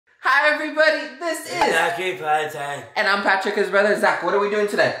Hi everybody, this is Valentine. And I'm Patrick, his brother Zach. What are we doing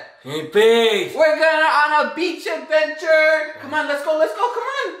today? Beach. We're going on a beach adventure. Come on, let's go,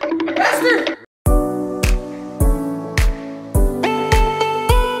 come on. Faster.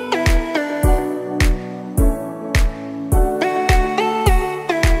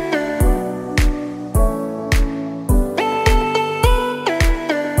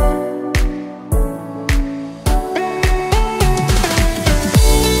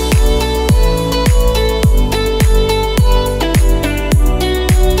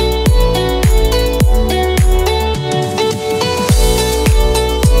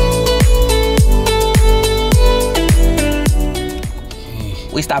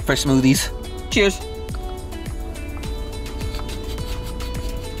 We stopped for smoothies. Cheers.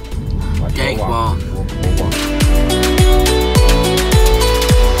 Cake ball.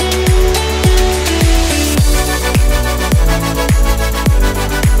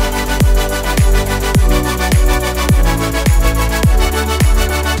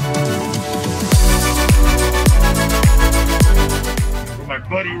 My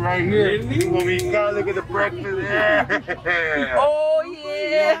buddy right here. When we gotta look at the breakfast. Yeah. Oh yeah.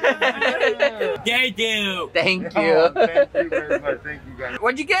 Thank you. Thank you. Oh, thank you very much. Thank you guys.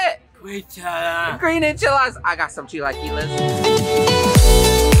 What'd you get? Green enchiladas. I got some chilaquiles.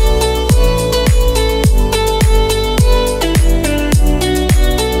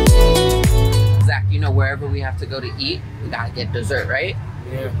 Zach, you know wherever we have to go to eat, we gotta get dessert, right?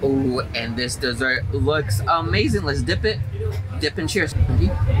 Yeah. Ooh, and this dessert looks amazing. Let's dip it. Dip and cheers.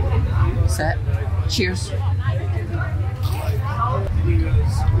 Ready? Set. Cheers.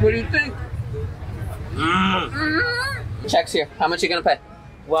 What do you think? Checks here. How much are you gonna pay?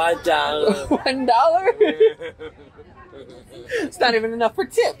 $1. $1? It's not even enough for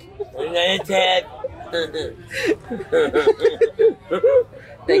tip.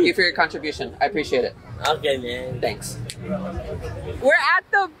 Thank you for your contribution. I appreciate it. Okay, man. Thanks. We're at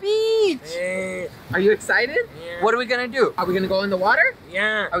the beach. Are you excited? Yeah. What are we gonna do? Are we gonna go in the water?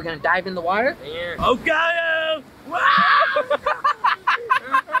 Yeah. Are we gonna dive in the water? Yeah. Oh, God!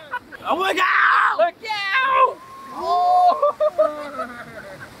 Oh my God! Look out! Oh!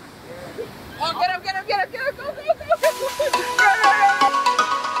 Oh, get up, get up, get up, get up, go, go, go!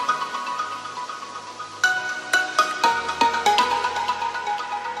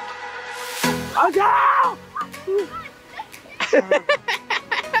 Oh, God!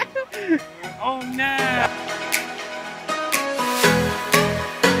 Oh, no!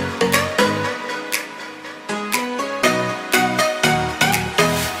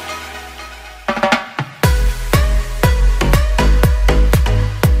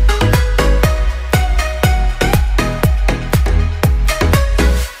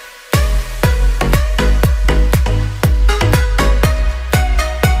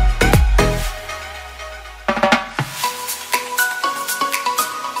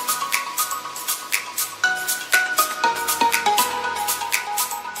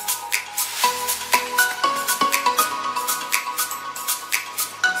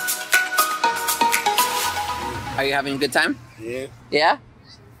 Are you having a good time? Yeah. Yeah?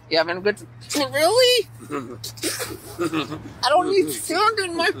 You having a good time? Really? I don't need sand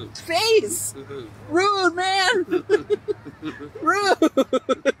in my face. Rude, man. Rude.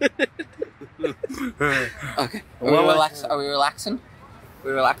 Okay. Are we relaxing?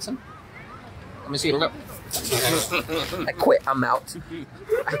 We relaxing? Let me see. Look. I quit. I'm out.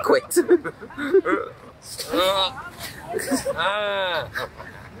 I quit.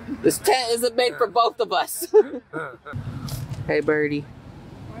 This tent isn't made for both of us. Hey, birdie.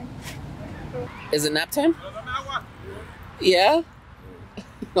 Is it nap time? Yeah?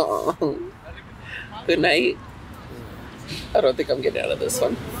 Oh. Good night. I don't think I'm getting out of this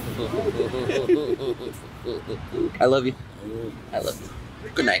one. I love you. I love you.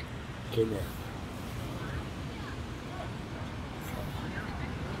 Good night. Good night.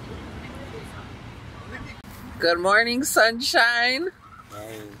 Good morning, sunshine.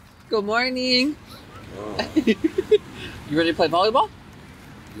 Good morning. Oh. You ready to play volleyball?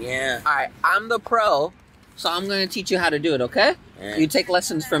 Yeah. All right, I'm the pro, so I'm going to teach you how to do it, okay? Yeah. You take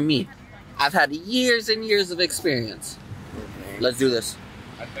lessons from me. I've had years and years of experience. Okay. Let's do this.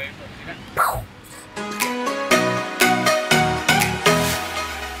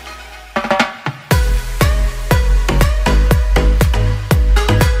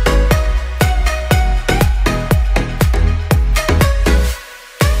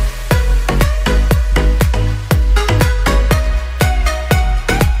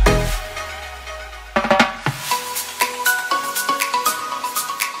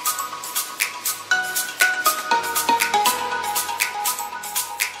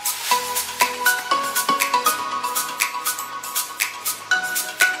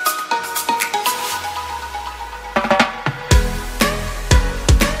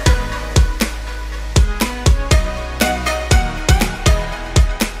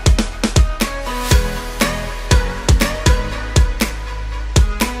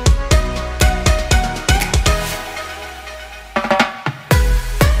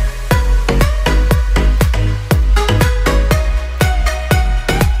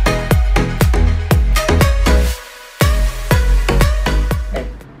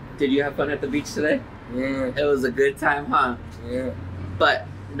 Did you have fun at the beach today? Yeah. It was a good time, huh? Yeah. But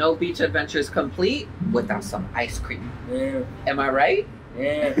no beach adventure is complete without some ice cream. Yeah. Am I right?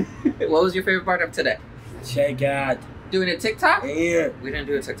 Yeah. What was your favorite part of today? Check out. Doing a TikTok? Yeah. We didn't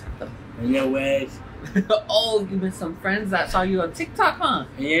do a TikTok though. No ways. Oh, you met some friends that saw you on TikTok, huh?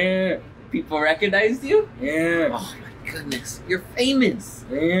 Yeah. People recognized you? Yeah. Oh my goodness. You're famous.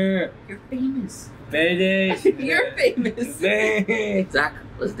 Yeah. You're famous. Ladies. You're famous. Ladies. Zach,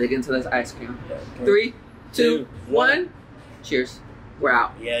 let's dig into this ice cream. Okay. 3, 2, Two, 1. Cheers. We're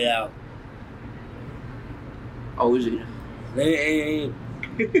out. Yeah. Always eat. Ladies.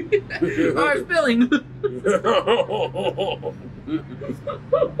 Oh, it's spilling.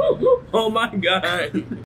 Oh my God.